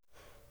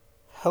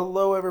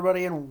Hello,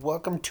 everybody, and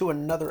welcome to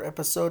another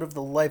episode of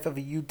The Life of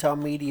a Utah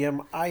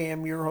Medium. I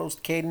am your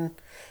host, Caden,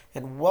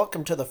 and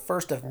welcome to the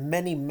first of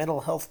many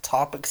mental health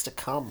topics to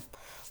come.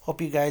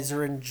 Hope you guys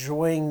are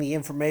enjoying the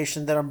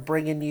information that I'm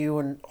bringing you,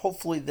 and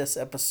hopefully, this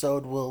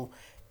episode will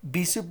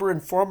be super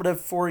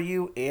informative for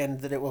you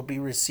and that it will be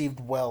received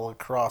well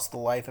across the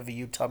Life of a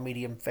Utah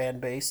Medium fan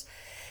base.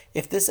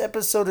 If this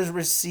episode is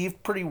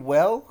received pretty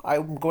well,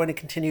 I'm going to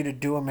continue to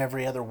do them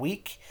every other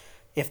week.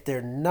 If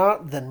they're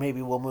not, then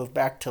maybe we'll move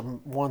back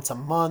to once a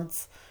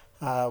month.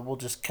 We'll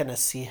just kind of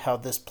see how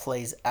this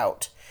plays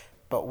out.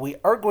 But we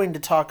are going to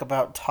talk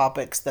about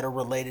topics that are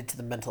related to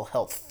the mental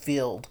health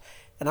field.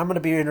 And I'm going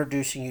to be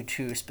introducing you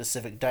to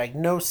specific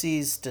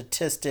diagnoses,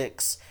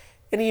 statistics,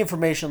 any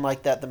information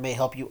like that that may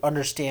help you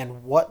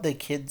understand what the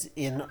kids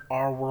in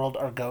our world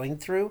are going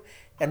through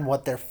and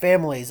what their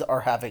families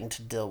are having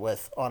to deal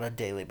with on a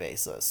daily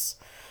basis.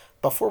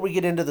 Before we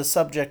get into the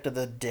subject of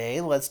the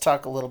day, let's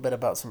talk a little bit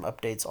about some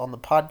updates on the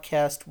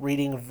podcast,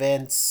 reading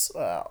events,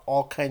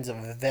 all kinds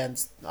of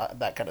events,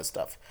 that kind of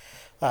stuff.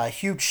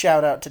 Huge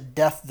shout out to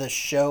Death the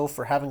Show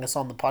for having us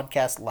on the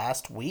podcast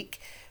last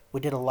week. We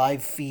did a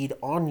live feed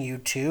on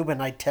YouTube,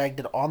 and I tagged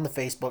it on the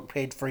Facebook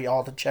page for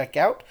y'all to check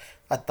out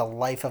at The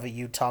Life of a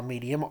Utah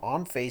Medium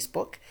on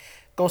Facebook.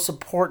 Go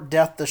support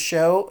Death the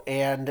Show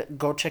and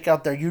go check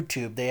out their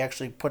YouTube. They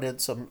actually put in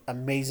some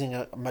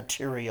amazing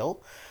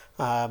material.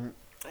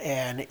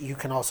 And you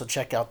can also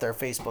check out their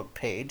Facebook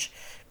page.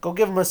 Go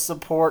give them a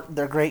support.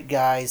 They're great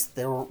guys.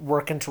 They're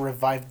working to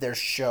revive their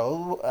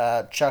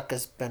show. Chuck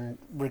has been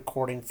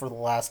recording for the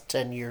last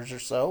 10 years or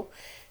so,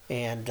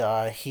 and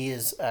he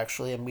is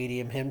actually a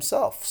medium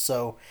himself.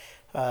 So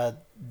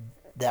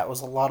that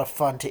was a lot of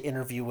fun to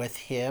interview with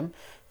him.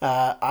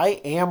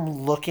 I am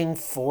looking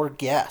for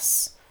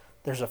guests.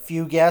 There's a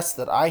few guests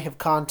that I have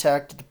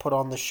contacted to put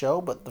on the show,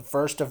 but the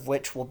first of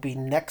which will be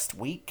next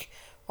week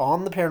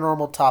on the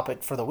paranormal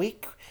topic for the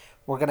week.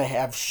 We're going to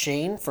have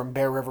Shane from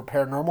Bear River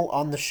Paranormal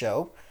on the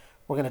show.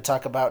 We're going to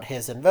talk about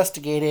his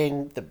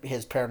investigating,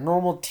 his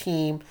paranormal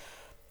team,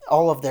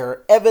 all of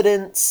their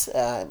evidence,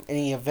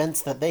 any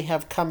events that they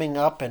have coming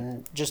up,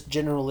 and just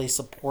generally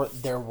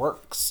support their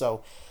work.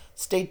 So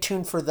stay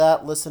tuned for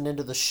that. Listen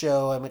into the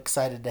show. I'm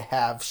excited to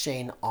have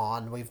Shane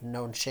on. We've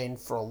known Shane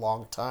for a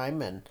long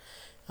time, and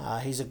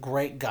he's a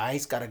great guy.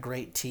 He's got a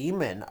great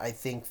team, and I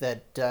think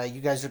that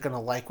you guys are going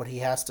to like what he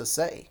has to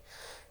say.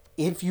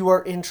 If you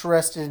are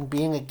interested in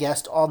being a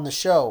guest on the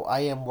show,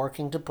 I am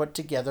working to put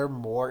together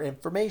more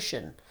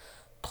information.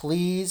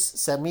 Please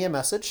send me a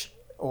message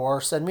or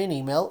send me an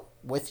email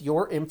with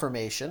your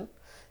information,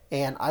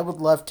 and I would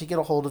love to get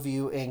a hold of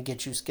you and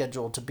get you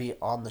scheduled to be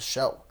on the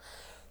show.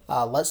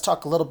 Let's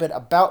talk a little bit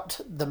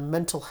about the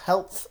mental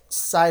health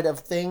side of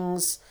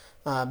things.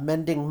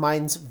 Mending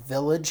Minds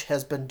Village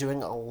has been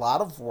doing a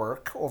lot of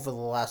work over the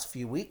last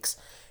few weeks,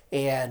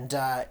 and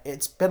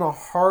it's been a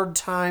hard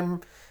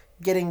time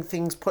getting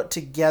things put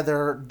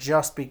together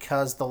just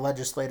because the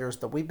legislators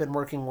that we've been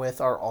working with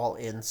are all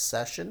in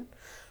session.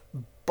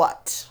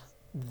 But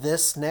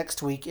this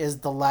next week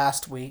is the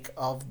last week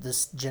of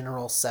this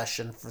general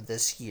session for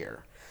this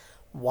year.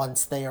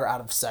 Once they are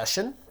out of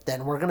session,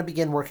 then we're going to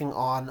begin working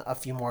on a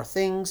few more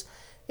things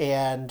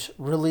and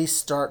really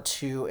start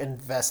to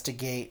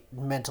investigate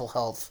mental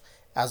health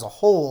as a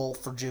whole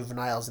for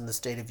juveniles in the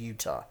state of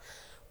Utah.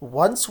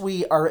 Once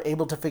we are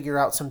able to figure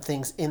out some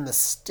things in the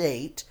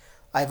state,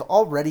 I've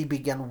already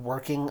begun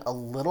working a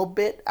little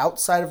bit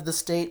outside of the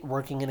state,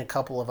 working in a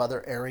couple of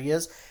other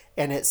areas,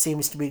 and it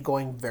seems to be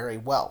going very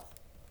well.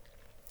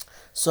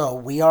 So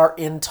we are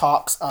in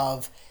talks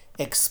of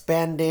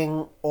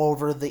expanding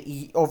over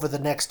the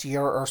next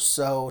year or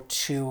so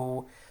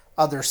to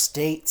other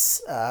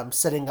states,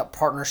 setting up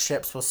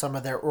partnerships with some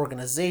of their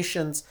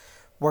organizations,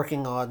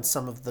 working on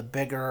some of the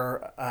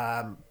bigger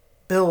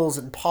bills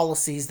and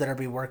policies that are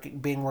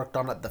being worked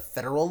on at the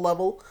federal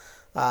level.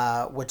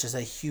 Which is a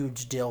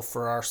huge deal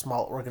for our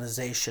small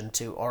organization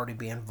to already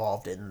be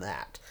involved in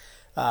that.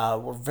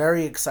 We're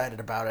very excited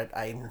about it.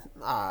 I'm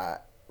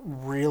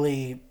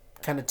really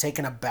kind of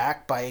taken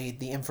aback by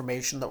the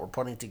information that we're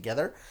putting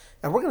together,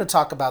 and we're going to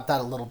talk about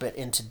that a little bit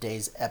in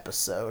today's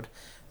episode.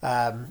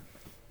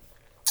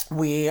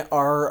 We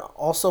are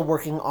also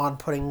working on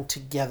putting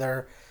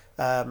together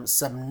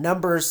some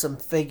numbers, some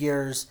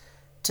figures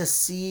to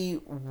see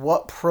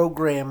what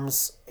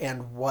programs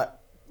and what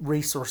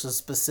resources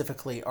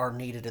specifically are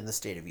needed in the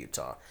state of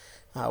Utah.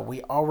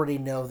 We already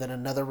know that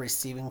another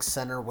receiving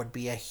center would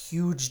be a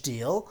huge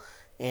deal,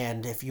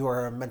 and if you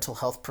are a mental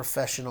health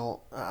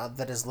professional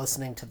that is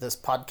listening to this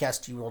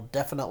podcast, you will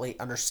definitely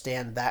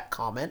understand that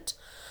comment.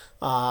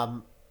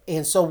 And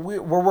so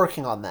we're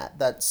working on that.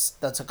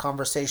 That's a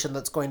conversation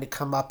that's going to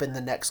come up in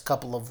the next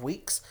couple of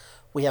weeks.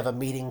 We have a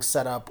meeting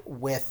set up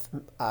with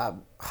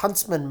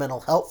Huntsman Mental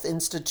Health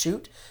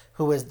Institute,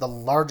 who is the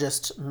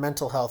largest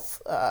mental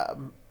health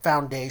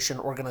foundation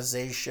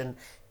organization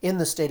in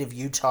the state of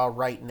Utah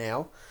right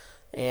now.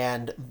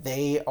 And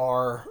they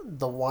are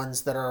the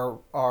ones that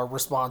are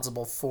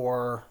responsible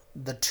for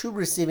the two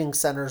receiving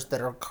centers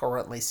that are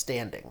currently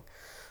standing.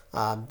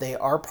 They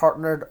are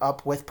partnered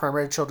up with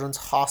Primary Children's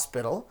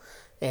Hospital,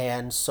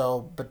 and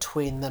so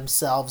between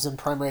themselves and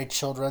Primary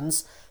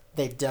Children's,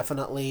 they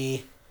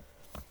definitely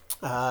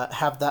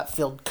have that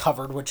field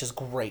covered, which is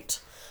great.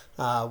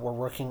 We're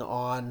working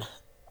on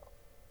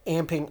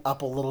amping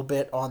up a little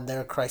bit on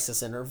their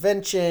crisis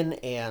intervention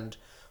and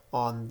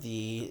on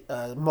the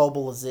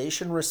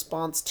mobilization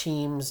response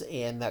teams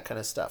and that kind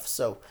of stuff.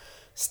 So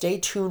stay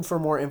tuned for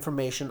more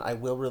information. I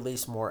will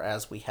release more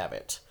as we have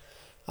it.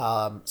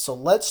 So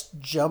let's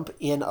jump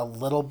in a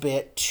little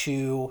bit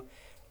to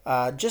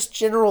just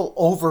general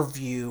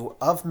overview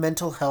of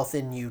mental health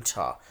in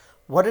Utah,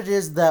 what it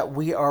is that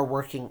we are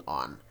working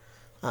on.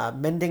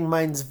 Mending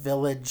Minds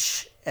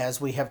Village,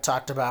 as we have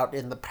talked about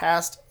in the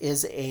past,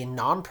 is a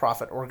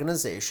nonprofit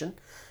organization,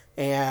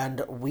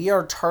 and we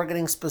are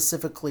targeting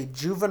specifically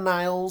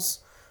juveniles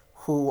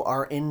who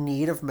are in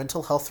need of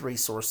mental health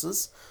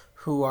resources,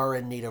 who are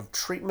in need of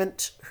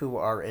treatment, who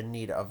are in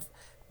need of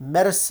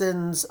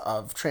medicines,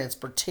 of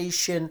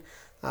transportation.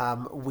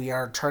 We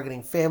are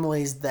targeting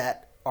families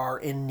that are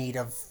in need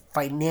of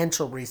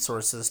financial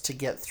resources to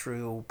get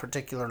through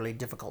particularly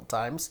difficult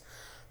times.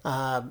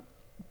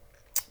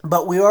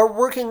 But we are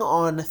working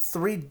on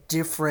three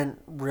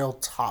different real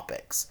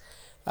topics.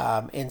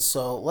 And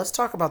so let's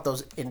talk about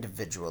those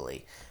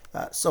individually.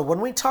 So when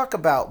we talk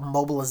about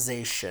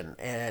mobilization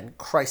and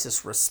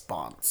crisis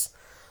response,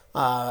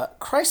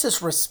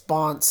 crisis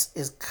response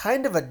is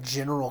kind of a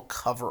general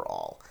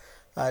coverall.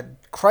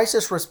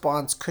 Crisis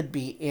response could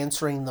be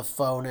answering the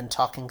phone and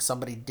talking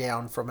somebody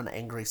down from an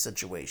angry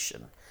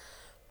situation.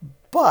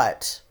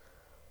 But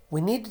we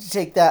need to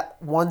take that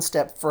one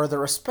step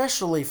further,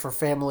 especially for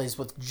families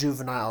with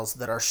juveniles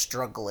that are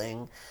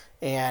struggling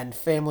and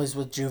families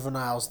with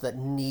juveniles that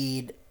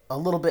need a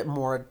little bit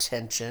more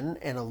attention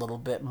and a little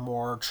bit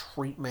more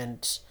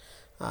treatment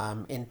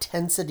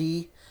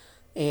intensity.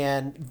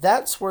 And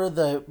that's where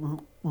the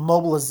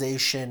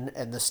mobilization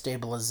and the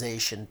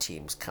stabilization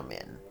teams come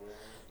in.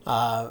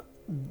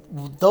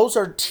 Those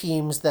are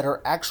teams that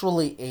are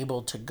actually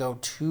able to go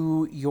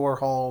to your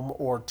home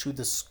or to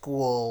the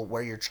school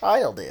where your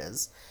child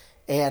is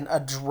and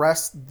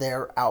address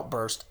their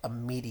outburst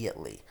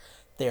immediately.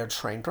 They are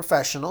trained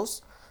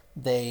professionals.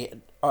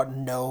 They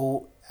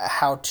know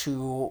how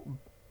to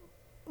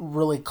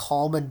really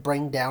calm and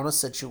bring down a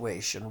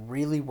situation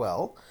really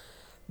well.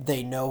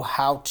 They know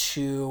how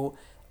to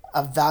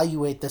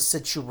evaluate the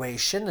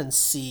situation and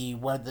see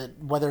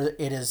whether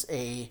it is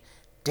a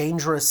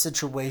dangerous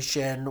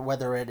situation,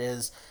 whether it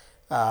is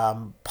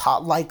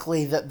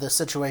likely that the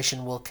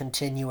situation will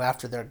continue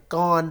after they're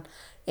gone,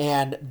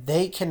 and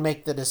they can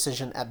make the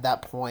decision at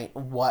that point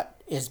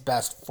what is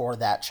best for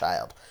that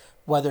child.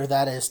 Whether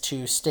that is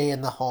to stay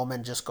in the home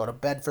and just go to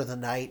bed for the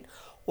night,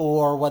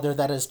 or whether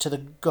that is to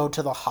go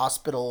to the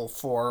hospital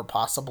for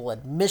possible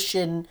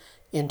admission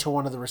into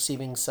one of the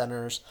receiving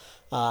centers.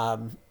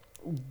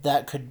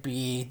 That could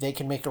be, they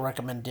can make a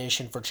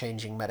recommendation for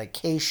changing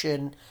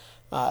medication.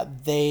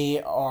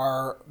 They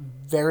are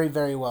very,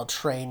 very well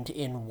trained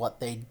in what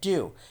they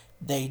do.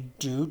 They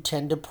do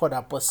tend to put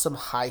up with some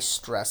high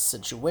stress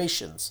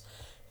situations.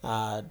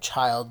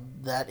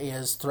 Child that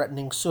is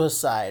threatening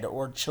suicide,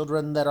 or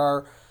children that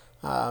are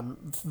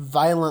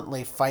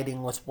violently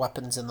fighting with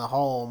weapons in the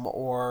home,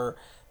 or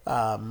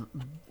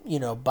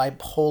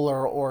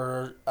bipolar,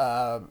 or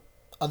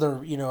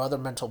other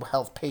mental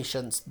health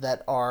patients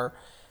that are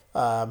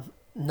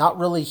not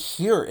really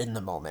here in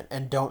the moment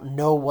and don't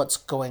know what's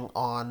going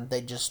on.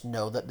 They just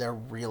know that they're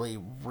really,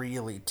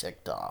 really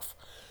ticked off.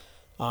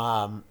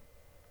 That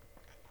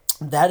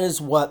is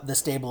what the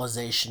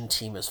stabilization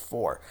team is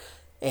for.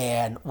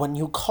 And when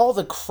you call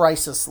the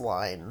crisis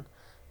line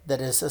that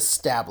is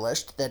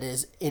established, it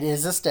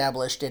is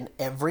established in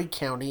every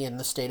county in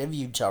the state of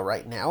Utah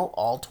right now,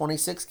 all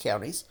 26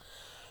 counties.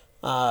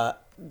 The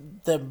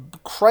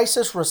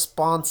crisis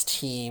response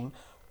team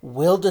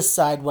will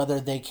decide whether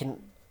they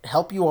can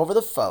help you over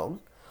the phone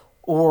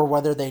or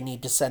whether they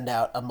need to send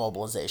out a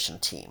mobilization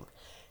team.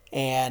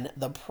 And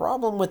the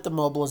problem with the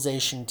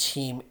mobilization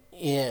team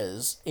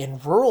is in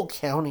rural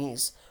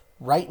counties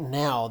right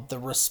now, the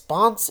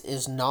response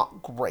is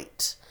not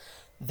great.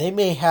 They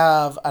may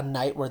have a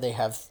night where they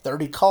have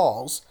 30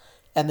 calls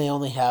and they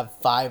only have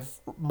 5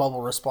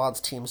 mobile response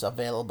teams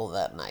available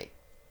that night.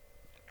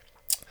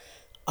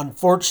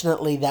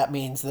 Unfortunately, that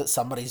means that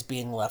somebody's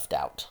being left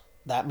out.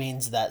 That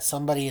means that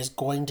somebody is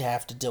going to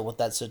have to deal with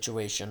that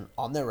situation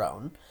on their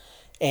own.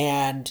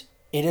 And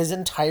it is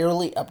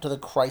entirely up to the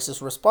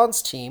crisis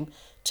response team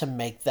to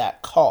make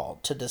that call,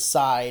 to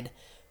decide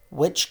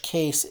which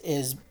case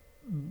is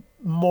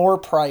more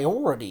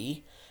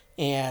priority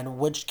and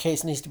which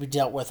case needs to be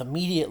dealt with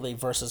immediately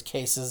versus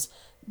cases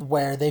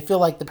where they feel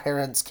like the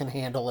parents can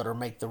handle it or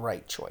make the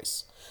right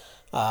choice.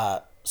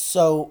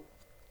 So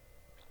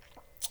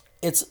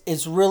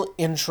it's real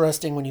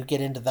interesting when you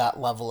get into that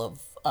level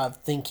of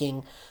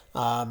thinking.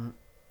 And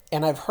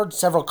I've heard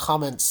several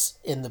comments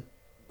in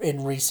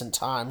recent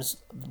times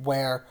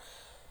where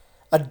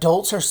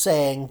adults are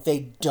saying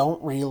they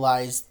don't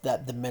realize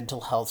that the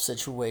mental health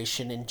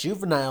situation in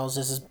juveniles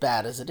is as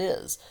bad as it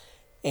is.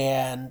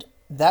 And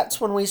that's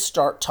when we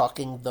start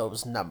talking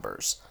those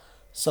numbers.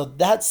 So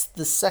that's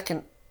the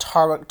second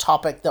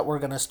topic that we're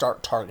going to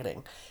start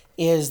targeting,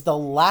 is the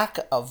lack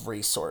of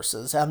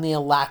resources and the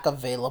lack of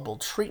available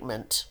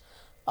treatment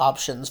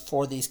options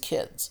for these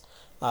kids.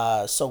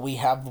 So we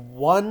have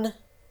one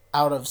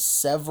out of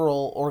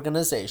several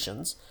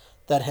organizations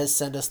that has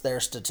sent us their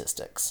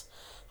statistics.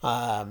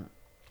 For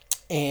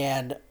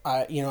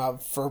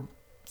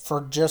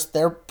just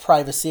their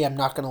privacy, I'm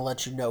not going to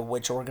let you know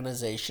which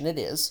organization it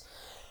is.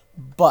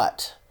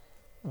 But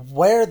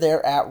where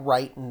they're at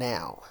right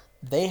now,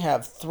 they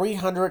have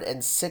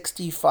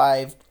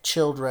 365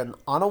 children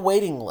on a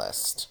waiting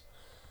list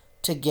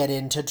to get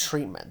into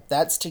treatment.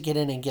 That's to get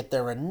in and get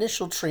their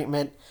initial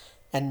treatment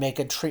and make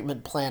a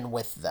treatment plan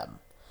with them.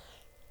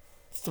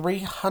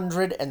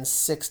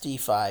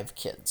 365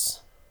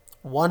 kids.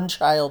 One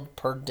child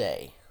per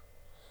day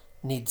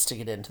needs to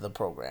get into the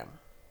program.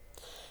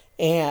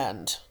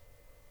 And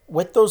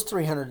with those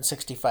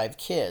 365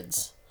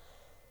 kids,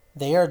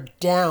 they are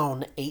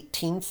down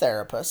 18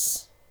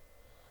 therapists,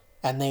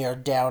 and they are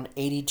down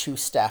 82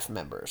 staff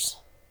members.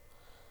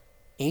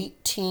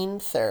 18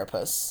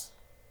 therapists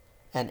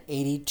and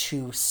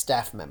 82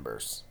 staff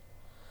members.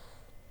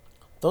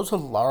 Those are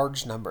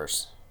large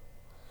numbers.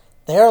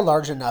 They are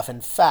large enough,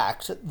 in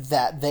fact,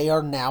 that they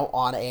are now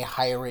on a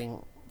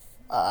hiring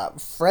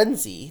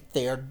frenzy.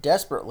 They are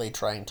desperately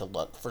trying to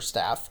look for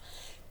staff,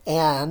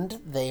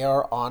 and they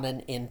are on an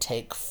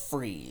intake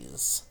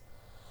freeze.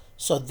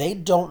 So they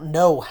don't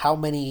know how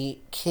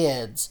many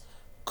kids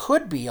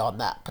could be on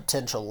that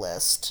potential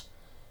list.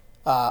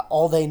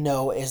 All they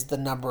know is the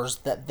numbers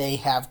that they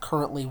have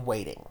currently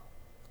waiting.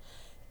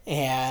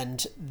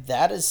 And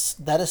that is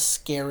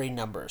scary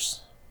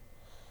numbers.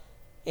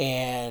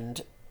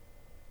 And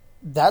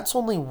that's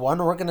only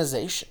one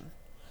organization.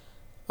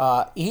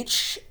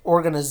 Each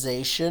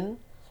organization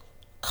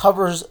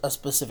covers a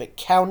specific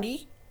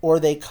county, or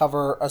they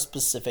cover a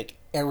specific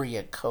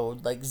area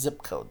code, like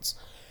zip codes.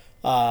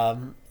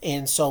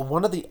 And so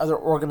one of the other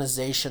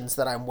organizations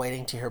that I'm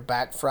waiting to hear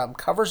back from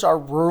covers our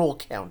rural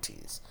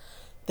counties.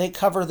 They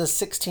cover the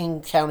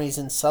 16 counties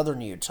in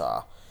southern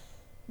Utah,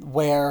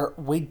 where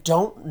we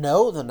don't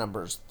know the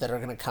numbers that are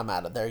going to come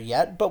out of there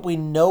yet, but we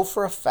know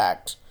for a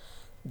fact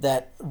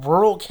that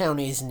rural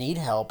counties need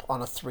help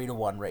on a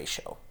 3-to-1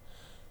 ratio.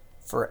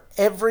 For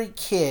every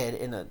kid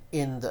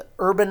in the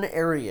urban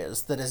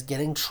areas that is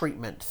getting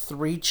treatment,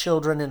 3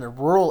 children in a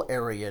rural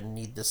area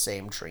need the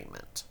same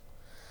treatment.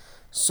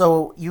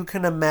 So you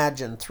can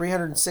imagine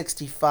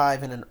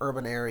 365 in an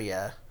urban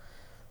area.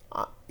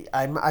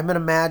 I'm going to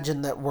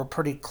imagine that we're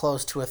pretty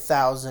close to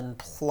 1,000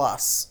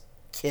 plus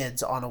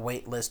kids on a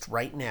wait list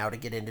right now to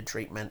get into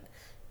treatment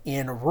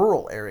in a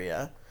rural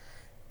area.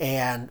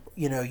 And,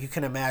 you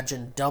can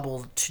imagine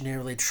double to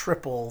nearly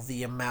triple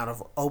the amount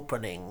of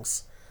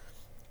openings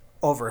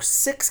over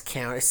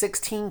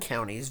 16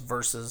 counties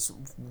versus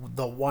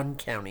the one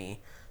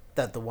county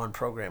that the one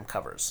program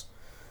covers.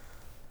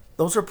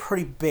 Those are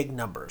pretty big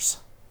numbers.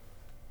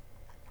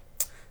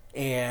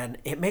 And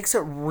it makes it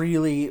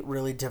really,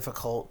 really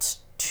difficult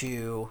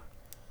to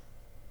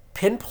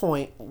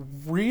pinpoint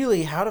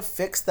really how to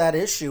fix that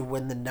issue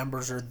when the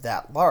numbers are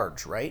that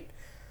large, right?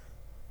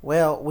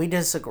 Well, we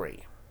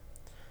disagree.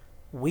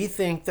 We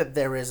think that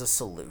there is a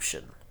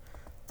solution.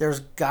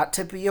 There's got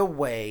to be a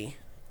way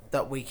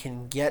that we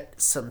can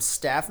get some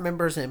staff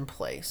members in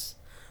place.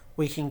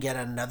 We can get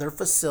another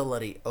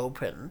facility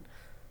open.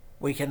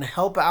 We can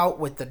help out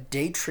with the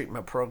day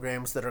treatment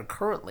programs that are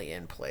currently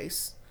in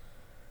place.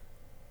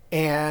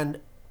 And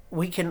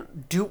we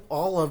can do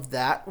all of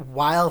that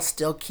while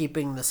still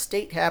keeping the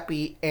state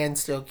happy and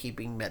still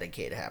keeping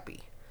Medicaid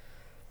happy.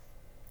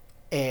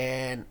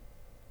 And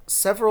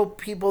several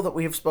people that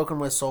we have spoken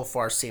with so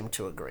far seem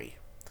to agree.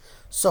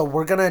 So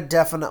we're going to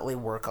definitely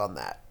work on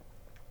that.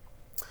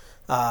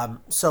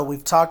 So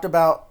we've talked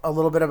about a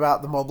little bit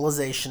about the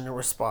mobilization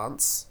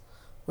response.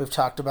 We've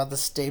talked about the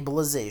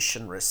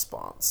stabilization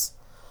response.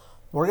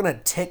 We're going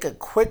to take a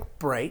quick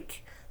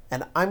break,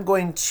 and I'm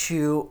going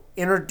to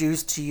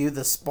introduce to you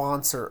the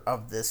sponsor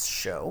of this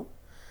show.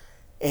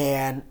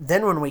 And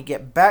then when we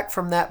get back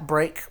from that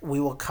break, we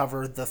will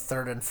cover the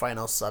third and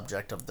final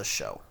subject of the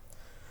show.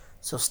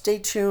 So stay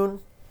tuned,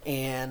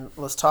 and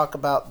let's talk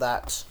about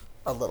that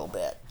a little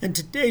bit. And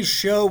today's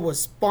show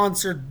was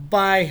sponsored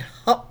by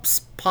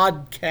HUP's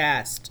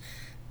podcast,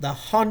 the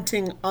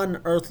Haunting,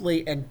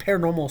 Unearthly, and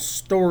Paranormal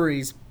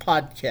Stories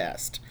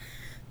podcast.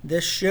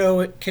 This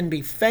show can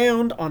be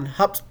found on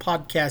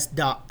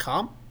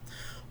hupspodcast.com.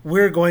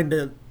 We're going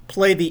to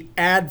play the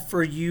ad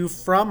for you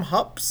from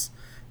HUPs,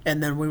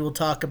 and then we will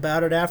talk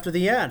about it after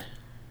the ad.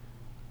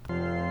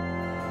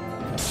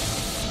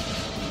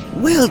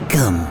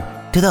 Welcome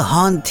to the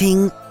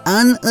Haunting,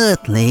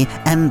 Unearthly,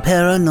 and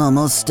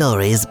Paranormal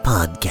Stories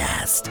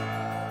podcast.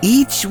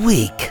 Each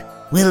week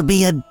will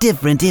be a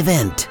different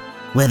event,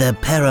 whether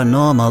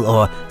paranormal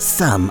or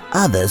some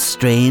other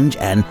strange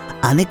and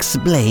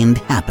unexplained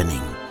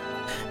happening.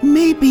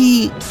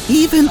 Maybe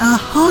even a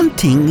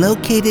haunting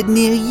located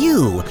near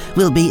you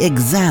will be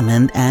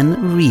examined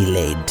and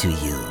relayed to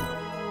you.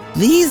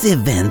 These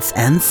events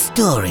and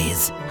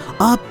stories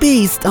are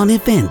based on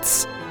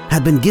events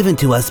have been given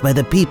to us by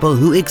the people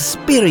who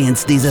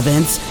experienced these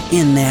events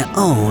in their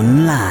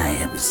own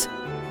lives.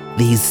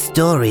 These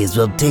stories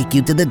will take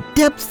you to the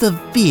depths of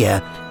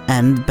fear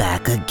and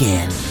back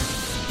again.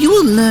 You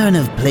will learn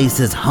of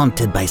places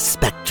haunted by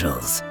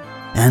spectrals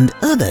and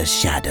other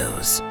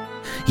shadows.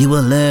 You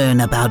will learn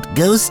about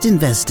ghost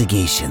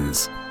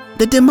investigations,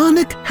 the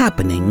demonic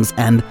happenings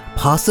and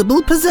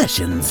possible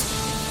possessions,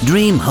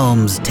 dream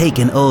homes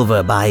taken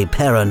over by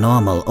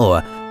paranormal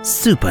or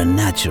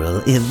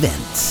supernatural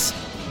events.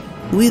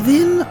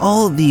 Within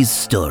all these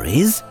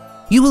stories,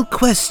 you will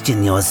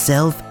question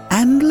yourself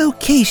and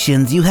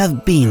locations you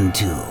have been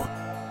to.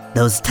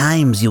 Those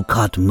times you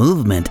caught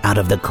movement out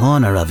of the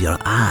corner of your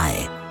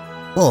eye,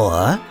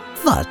 or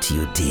thought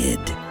you did.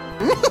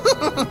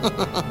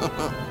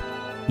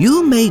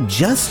 You may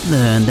just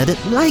learn that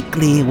it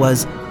likely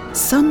was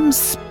some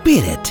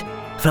spirit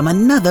from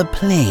another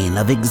plane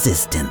of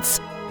existence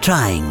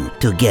trying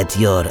to get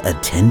your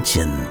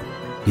attention.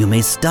 You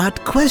may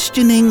start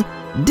questioning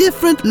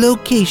different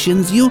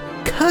locations you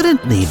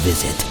currently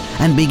visit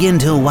and begin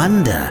to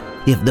wonder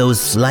if those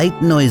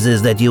slight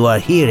noises that you are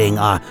hearing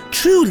are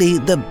truly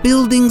the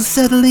building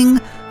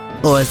settling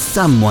or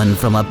someone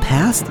from a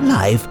past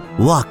life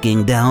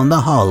walking down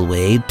the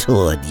hallway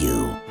toward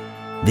you.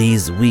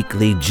 These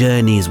weekly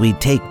journeys we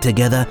take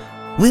together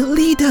will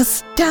lead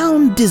us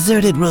down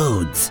deserted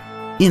roads,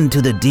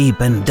 into the deep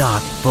and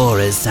dark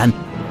forests, and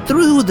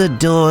through the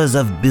doors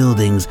of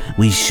buildings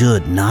we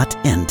should not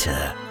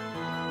enter.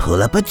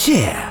 Pull up a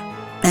chair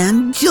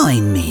and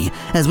join me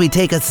as we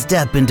take a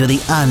step into the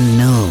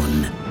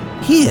unknown,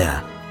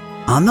 here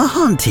on the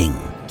Haunting,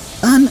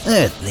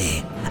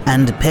 Unearthly,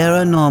 and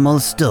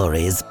Paranormal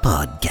Stories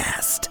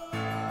podcast.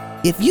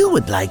 If you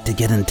would like to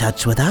get in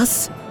touch with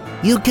us,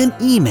 you can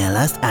email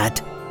us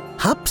at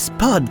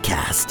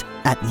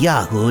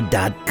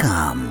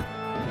hupspodcast@yahoo.com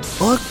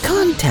or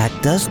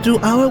contact us through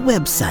our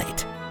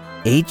website,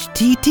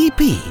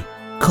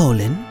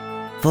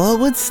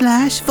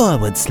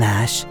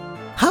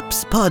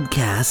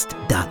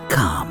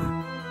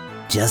 http://hupspodcast.com.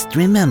 Just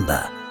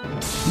remember,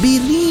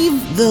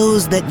 believe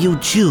those that you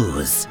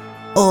choose,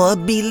 or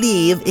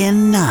believe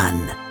in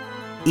none.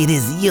 It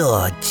is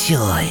your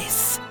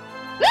choice.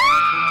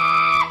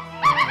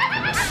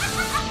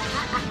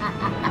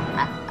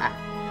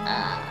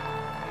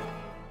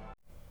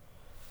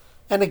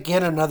 And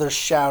again, another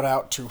shout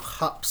out to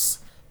Hups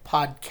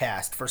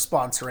Podcast for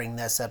sponsoring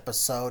this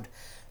episode.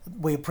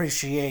 We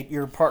appreciate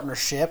your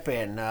partnership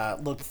and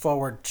look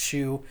forward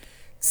to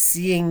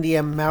seeing the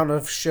amount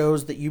of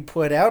shows that you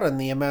put out and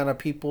the amount of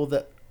people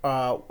that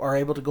are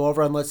able to go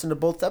over and listen to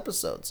both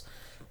episodes.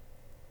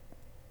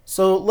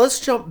 So let's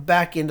jump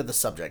back into the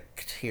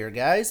subject here,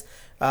 guys.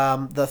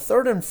 The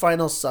third and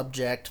final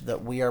subject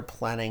that we are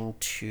planning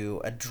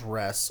to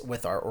address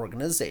with our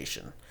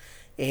organization.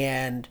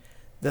 And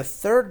the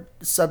third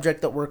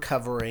subject that we're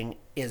covering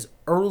is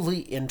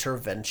early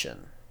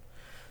intervention.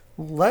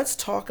 Let's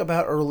talk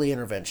about early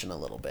intervention a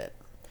little bit.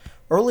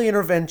 Early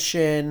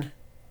intervention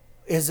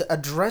is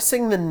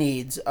addressing the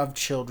needs of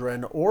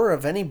children, or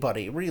of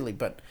anybody really,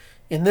 but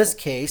in this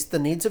case, the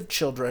needs of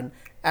children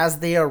as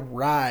they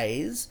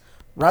arise,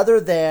 rather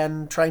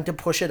than trying to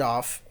push it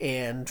off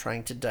and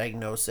trying to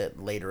diagnose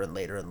it later and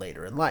later and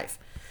later in life.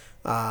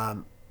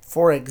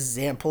 For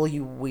example,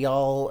 we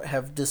all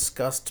have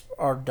discussed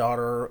our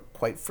daughter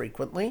quite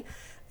frequently,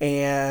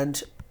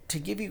 and to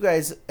give you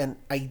guys an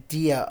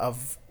idea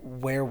of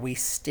where we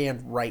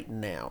stand right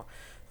now,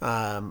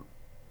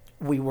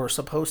 we were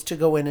supposed to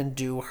go in and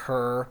do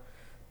her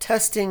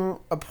testing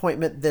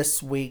appointment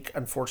this week.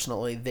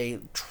 Unfortunately,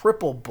 they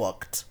triple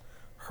booked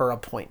her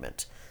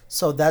appointment,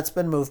 so that's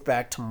been moved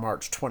back to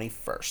March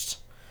 21st.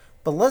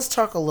 But let's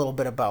talk a little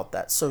bit about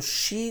that. So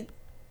she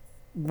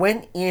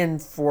went in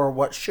for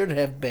what should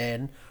have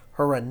been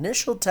her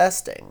initial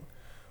testing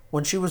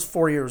when she was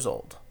 4 years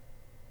old.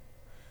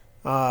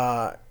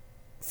 4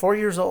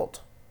 years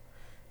old.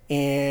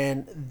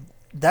 And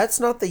that's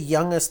not the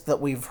youngest that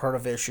we've heard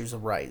of issues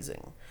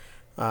arising.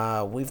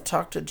 We've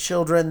talked to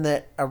children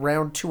that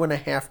around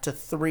 2.5 to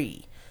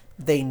 3,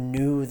 they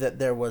knew that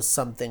there was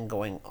something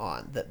going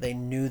on, that they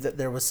knew that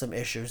there was some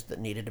issues that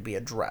needed to be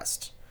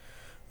addressed.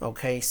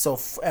 Okay, so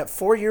at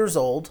 4 years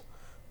old,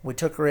 we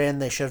took her in.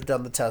 They should have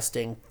done the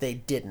testing. They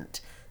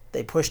didn't.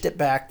 They pushed it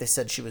back. They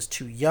said she was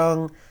too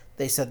young.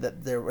 They said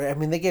that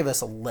they gave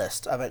us a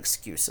list of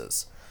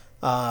excuses.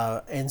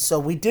 And so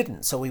we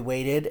didn't. So we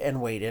waited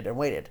and waited and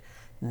waited.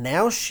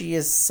 Now she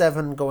is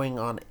 7 going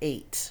on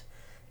 8.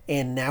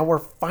 And now we're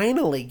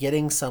finally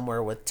getting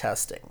somewhere with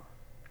testing.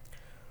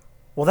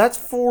 Well, that's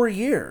 4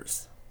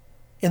 years.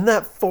 In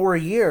that 4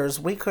 years,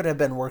 we could have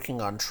been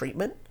working on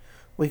treatment.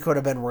 We could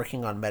have been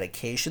working on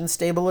medication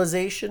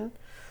stabilization.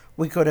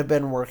 We could have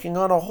been working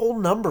on a whole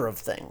number of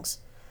things.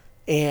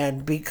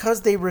 And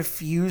because they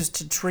refused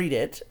to treat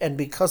it, and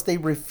because they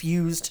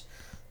refused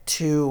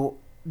to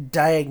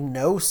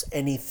diagnose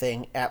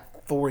anything at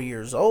 4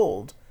 years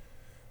old,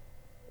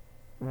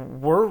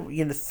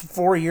 we're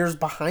 4 years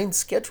behind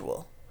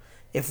schedule.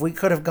 If we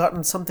could have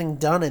gotten something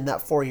done in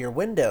that 4-year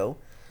window,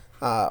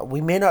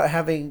 we may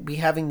not be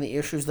having the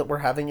issues that we're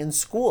having in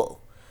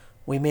school.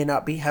 We may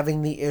not be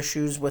having the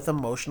issues with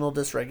emotional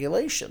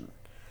dysregulation.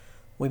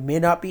 We may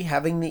not be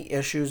having the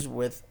issues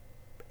with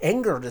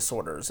anger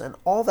disorders and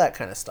all that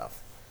kind of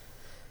stuff.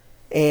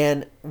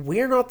 And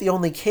we're not the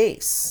only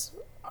case.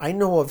 I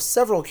know of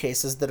several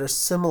cases that are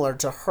similar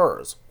to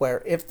hers,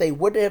 where if they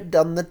would have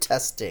done the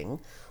testing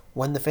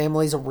when the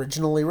families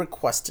originally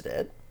requested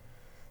it,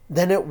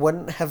 then it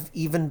wouldn't have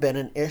even been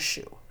an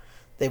issue.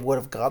 They would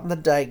have gotten the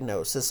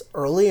diagnosis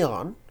early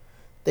on,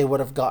 they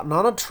would have gotten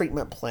on a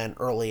treatment plan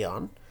early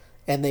on,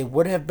 and they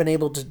would have been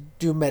able to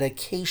do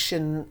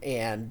medication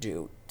and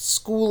do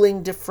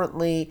schooling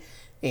differently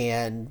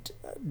and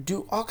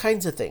do all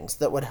kinds of things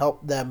that would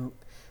help them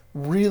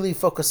really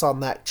focus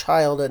on that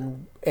child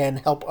and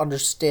help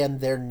understand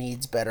their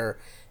needs better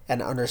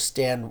and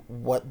understand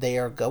what they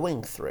are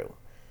going through.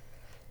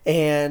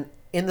 And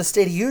in the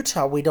state of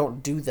Utah, we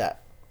don't do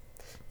that.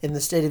 In the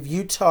state of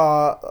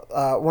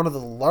Utah, one of the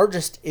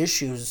largest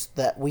issues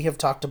that we have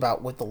talked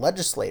about with the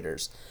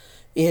legislators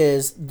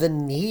is the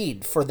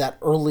need for that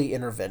early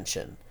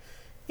intervention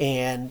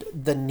and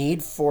the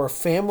need for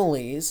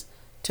families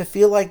to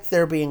feel like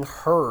they're being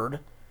heard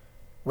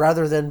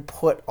rather than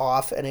put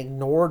off and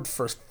ignored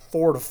for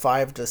 4 to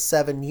 5 to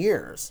 7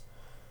 years.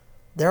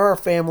 There are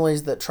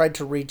families that tried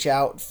to reach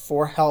out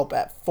for help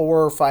at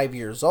 4 or 5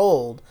 years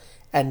old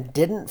and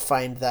didn't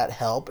find that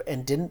help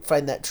and didn't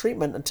find that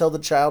treatment until the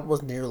child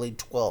was nearly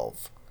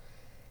 12.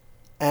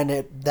 And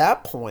at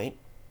that point,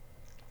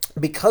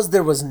 because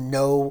there was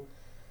no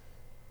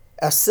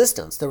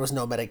assistance, there was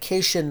no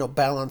medication, no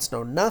balance,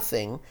 no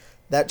nothing,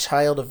 that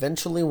child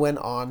eventually went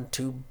on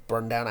to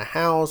burn down a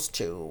house,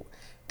 to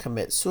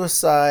commit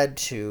suicide,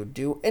 to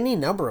do any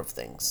number of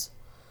things.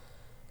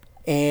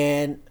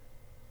 And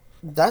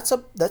that's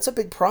a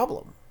big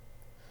problem.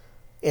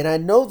 And I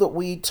know that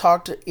we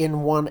talked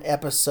in one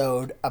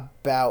episode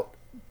about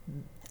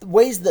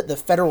ways that the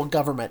federal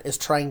government is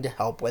trying to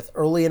help with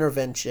early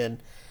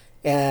intervention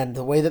and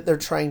the way that they're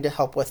trying to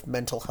help with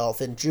mental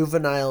health in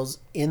juveniles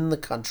in the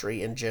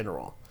country in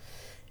general.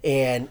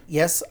 And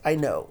yes, I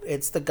know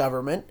it's the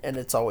government, and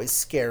it's always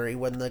scary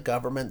when the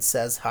government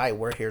says, "Hi,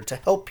 we're here to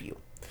help you."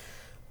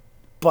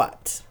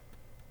 But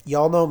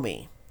y'all know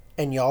me,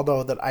 and y'all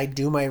know that I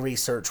do my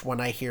research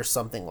when I hear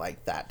something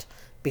like that,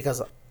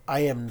 because I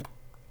am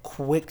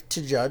quick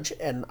to judge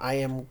and I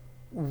am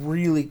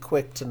really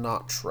quick to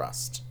not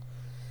trust.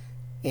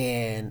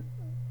 And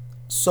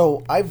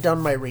so I've done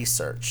my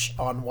research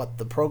on what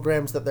the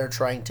programs that they're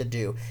trying to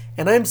do,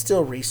 and I'm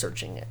still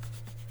researching it.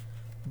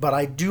 But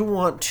I do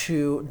want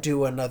to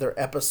do another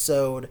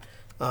episode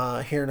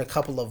here in a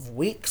couple of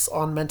weeks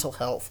on mental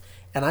health,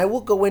 and I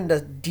will go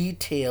into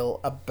detail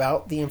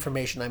about the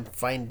information I'm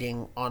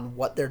finding on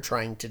what they're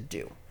trying to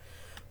do.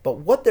 But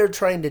what they're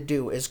trying to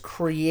do is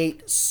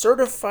create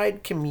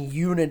certified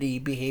community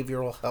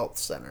behavioral health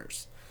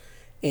centers.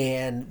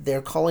 And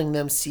they're calling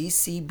them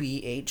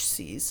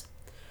CCBHCs.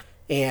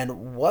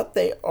 And what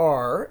they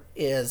are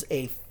is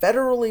a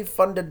federally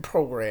funded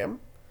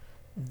program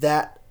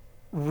that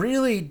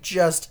really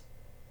just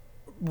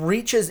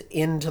reaches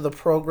into the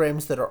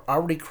programs that are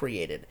already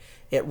created.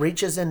 It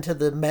reaches into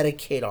the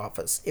Medicaid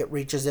office. It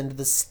reaches into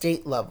the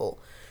state level.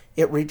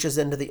 It reaches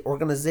into the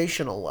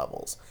organizational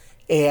levels.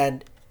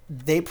 And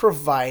they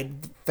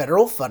provide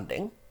federal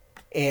funding,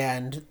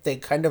 and they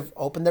kind of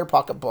open their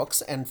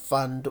pocketbooks and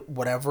fund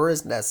whatever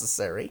is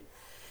necessary.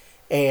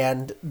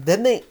 And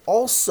then they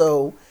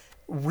also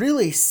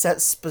really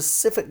set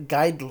specific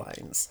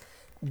guidelines.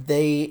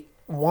 They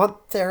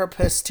want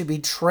therapists to be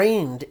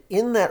trained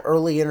in that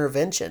early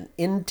intervention,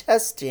 in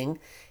testing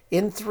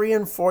in 3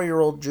 and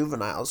 4-year-old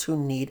juveniles who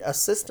need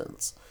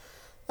assistance.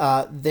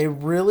 They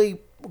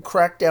really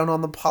crack down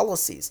on the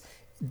policies.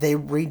 They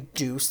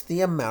reduce the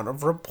amount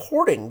of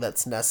reporting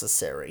that's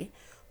necessary,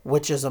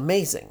 which is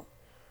amazing.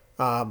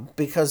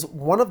 Because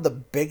one of the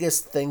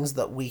biggest things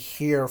that we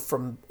hear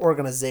from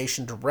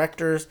organization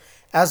directors,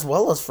 as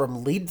well as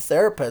from lead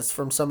therapists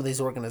from some of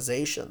these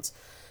organizations,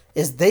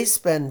 is they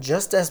spend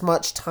just as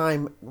much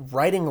time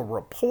writing a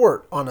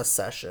report on a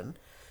session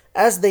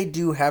as they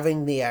do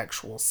having the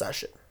actual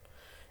session.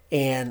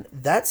 And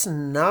that's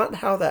not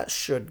how that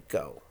should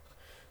go.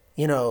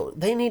 You know,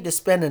 they need to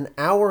spend an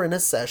hour in a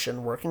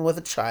session working with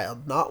a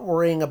child, not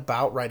worrying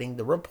about writing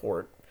the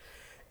report.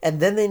 And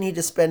then they need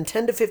to spend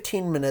 10 to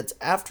 15 minutes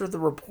after the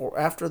report,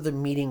 after the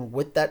meeting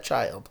with that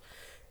child.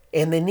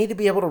 And they need to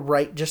be able to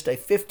write just a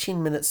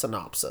 15-minute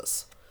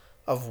synopsis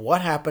of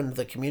what happened,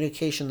 the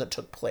communication that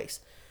took place.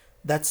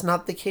 That's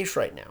not the case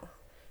right now.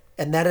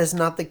 And that is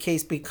not the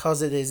case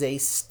because it is a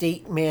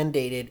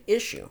state-mandated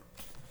issue.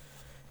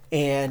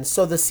 And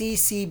so the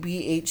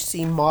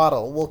CCBHC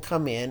model will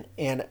come in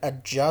and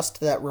adjust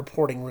that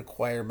reporting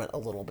requirement a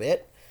little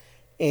bit.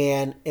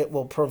 And it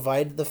will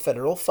provide the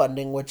federal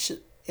funding, which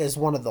is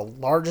one of the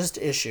largest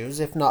issues,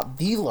 if not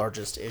the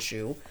largest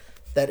issue,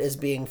 that is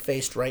being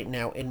faced right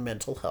now in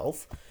mental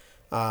health,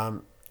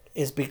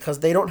 is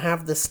because they don't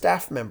have the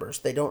staff members.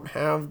 They don't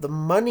have the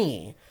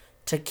money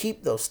to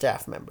keep those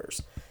staff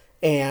members.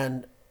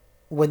 And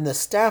when the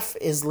staff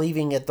is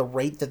leaving at the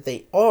rate that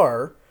they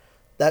are,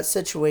 that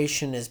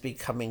situation is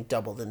becoming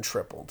doubled and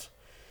tripled.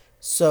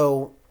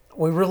 So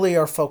we really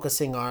are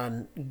focusing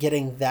on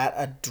getting that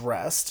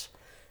addressed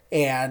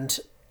and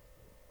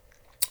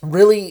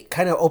really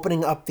kind of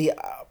opening up the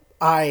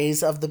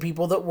eyes of the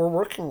people that we're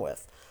working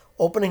with,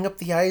 opening up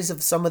the eyes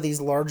of some of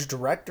these large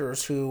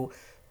directors who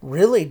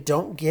really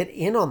don't get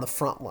in on the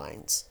front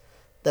lines,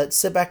 that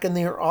sit back in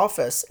their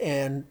office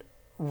and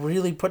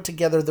really put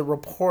together the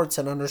reports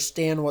and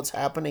understand what's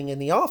happening in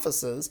the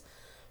offices,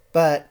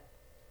 but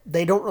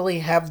they don't really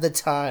have the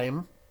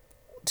time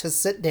to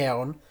sit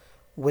down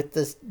with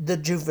the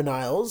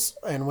juveniles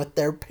and with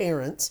their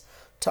parents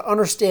to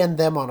understand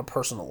them on a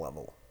personal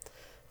level.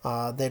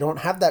 They don't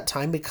have that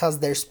time because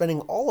they're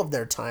spending all of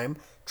their time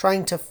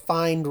trying to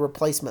find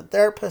replacement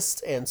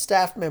therapists and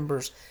staff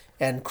members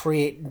and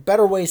create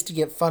better ways to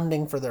get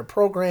funding for their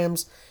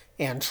programs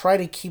and try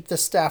to keep the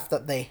staff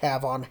that they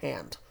have on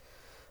hand.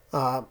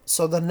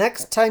 So the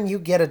next time you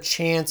get a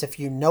chance, if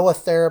you know a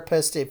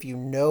therapist, if you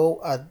know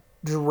a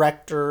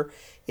director,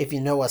 if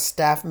you know a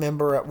staff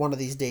member at one of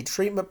these day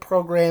treatment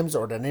programs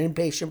or at an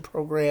inpatient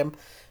program,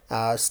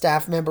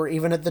 staff member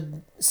even at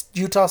the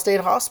Utah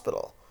State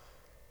Hospital,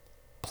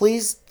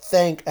 please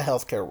thank a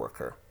healthcare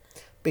worker,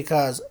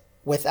 because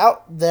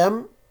without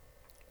them,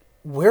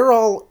 we're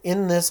all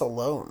in this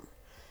alone.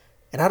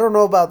 And I don't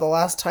know about the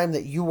last time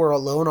that you were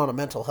alone on a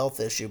mental health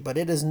issue, but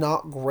it is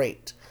not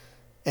great.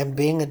 And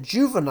being a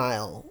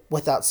juvenile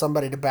without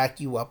somebody to back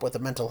you up with a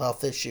mental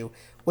health issue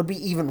would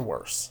be even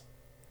worse.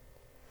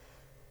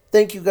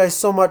 Thank you guys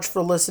so much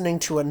for listening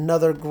to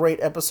another great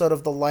episode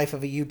of The Life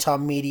of a Utah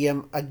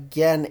Medium.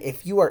 Again,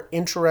 if you are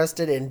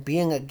interested in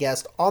being a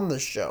guest on the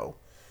show,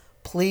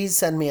 please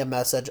send me a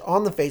message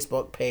on the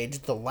Facebook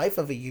page, The Life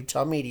of a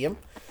Utah Medium.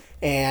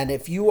 And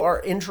if you are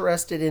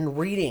interested in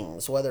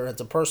readings, whether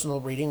it's a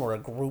personal reading or a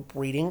group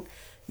reading,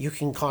 you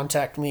can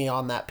contact me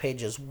on that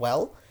page as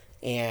well.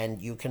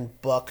 And you can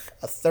book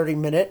a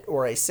 30-minute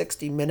or a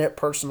 60-minute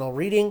personal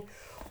reading,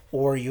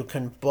 or you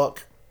can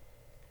book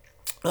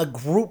a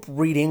group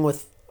reading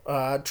with,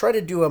 try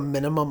to do a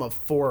minimum of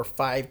 4 or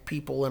 5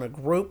 people in a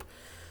group.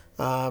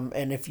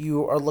 And if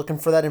you are looking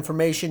for that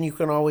information, you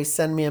can always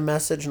send me a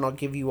message and I'll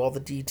give you all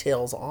the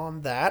details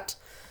on that.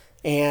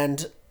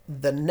 And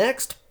the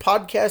next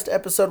podcast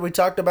episode we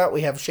talked about,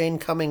 we have Shane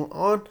coming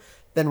on.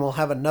 Then we'll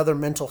have another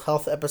mental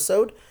health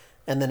episode.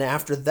 And then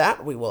after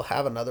that, we will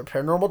have another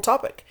paranormal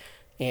topic.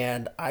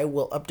 And I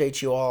will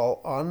update you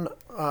all on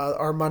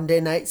our Monday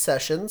night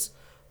sessions,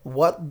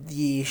 what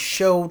the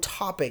show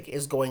topic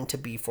is going to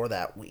be for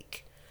that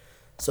week.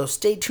 So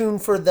stay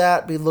tuned for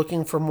that. Be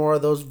looking for more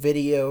of those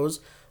videos.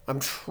 I'm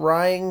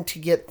trying to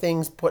get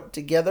things put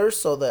together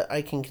so that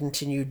I can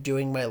continue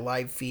doing my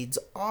live feeds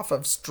off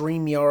of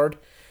StreamYard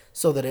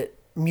so that it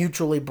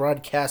mutually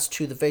broadcasts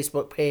to the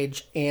Facebook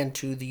page and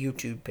to the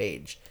YouTube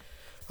page.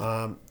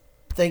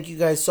 Thank you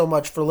guys so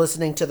much for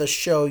listening to the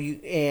show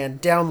and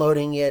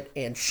downloading it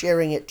and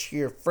sharing it to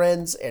your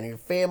friends and your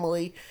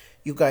family.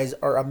 You guys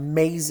are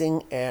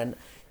amazing, and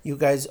you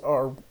guys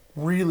are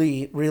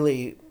really,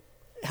 really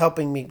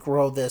helping me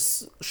grow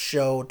this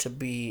show to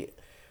be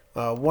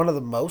one of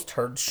the most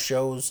heard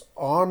shows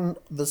on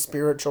the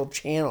spiritual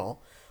channel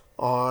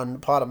on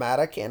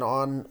Podomatic and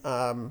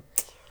on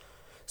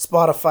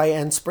Spotify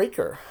and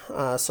Spreaker.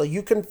 So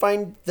you can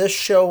find this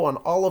show on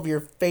all of your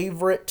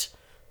favorite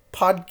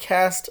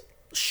podcast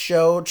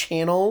show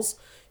channels.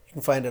 You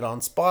can find it on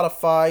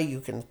Spotify. You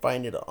can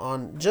find it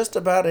on just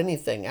about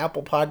anything.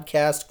 Apple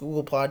Podcast,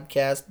 Google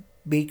Podcast,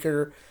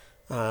 Beaker.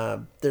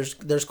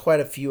 There's quite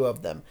a few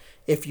of them.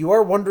 If you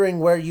are wondering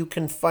where you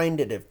can find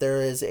it, if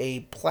there is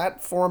a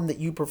platform that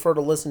you prefer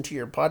to listen to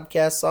your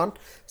podcasts on,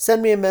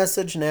 send me a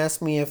message and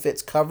ask me if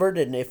it's covered.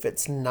 And if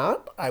it's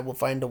not, I will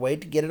find a way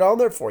to get it on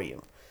there for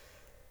you.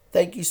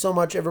 Thank you so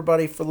much,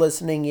 everybody, for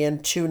listening in,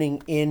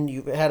 tuning in.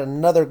 You've had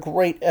another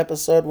great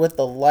episode with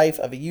The Life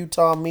of a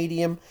Utah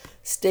Medium.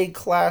 Stay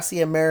classy,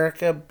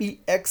 America.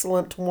 Be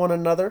excellent to one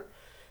another.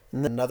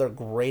 And another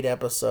great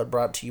episode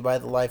brought to you by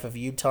The Life of a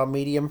Utah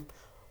Medium.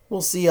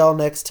 We'll see y'all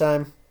next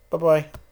time. Bye-bye.